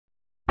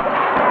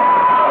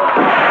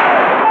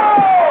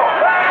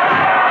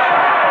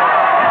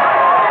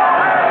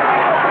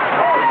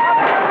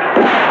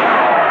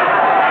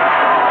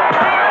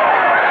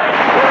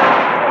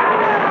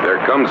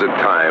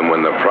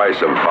when the price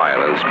of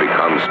violence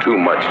becomes too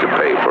much to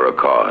pay for a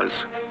cause.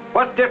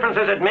 What difference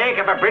does it make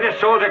if a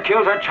British soldier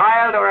kills a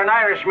child or an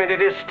Irishman?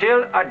 It is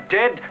still a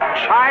dead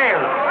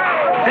child.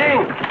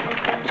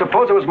 Think!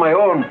 Suppose it was my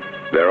own.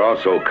 There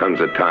also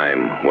comes a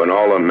time when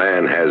all a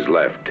man has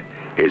left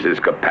is his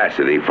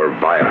capacity for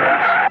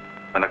violence.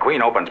 When the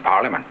Queen opens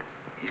Parliament,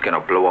 he's going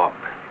to blow up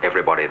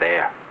everybody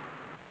there.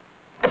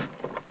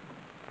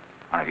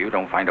 And if you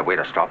don't find a way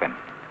to stop him,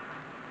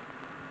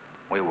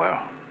 we will.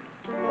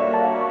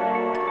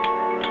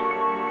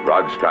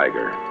 Rod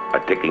Steiger,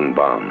 a ticking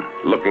bomb,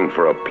 looking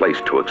for a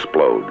place to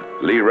explode.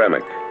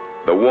 Remick,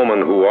 the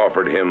woman who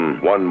offered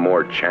him one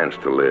more chance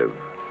to live.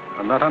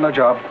 I'm not on a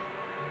job.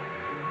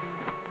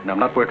 And I'm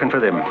not working for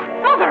them.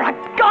 Mother of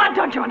God,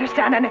 don't you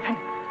understand anything?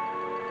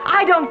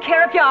 I don't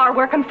care if you are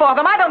working for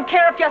them. I don't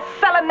care if you're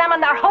selling them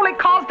and their holy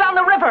cause down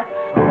the river.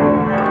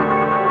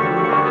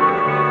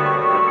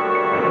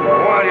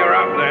 While you're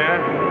up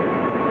there,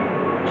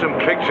 some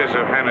pictures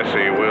of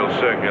Hennessy. We'll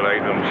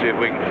circulate them, see if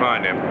we can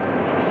find him.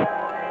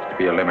 To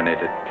be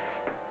eliminated.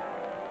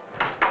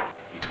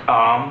 He's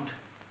armed.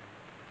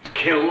 He's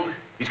killed.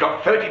 He's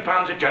got 30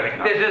 pounds of jelly.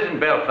 This isn't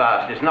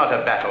Belfast. It's not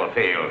a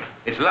battlefield.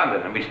 It's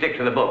London, and we stick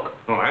to the book.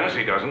 Well,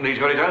 Hennessy doesn't. He's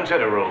got his own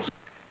set of rules.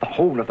 The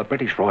whole of the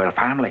British royal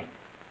family.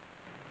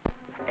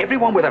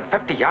 Everyone within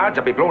 50 yards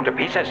will be blown to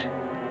pieces.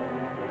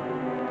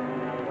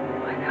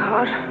 My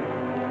God.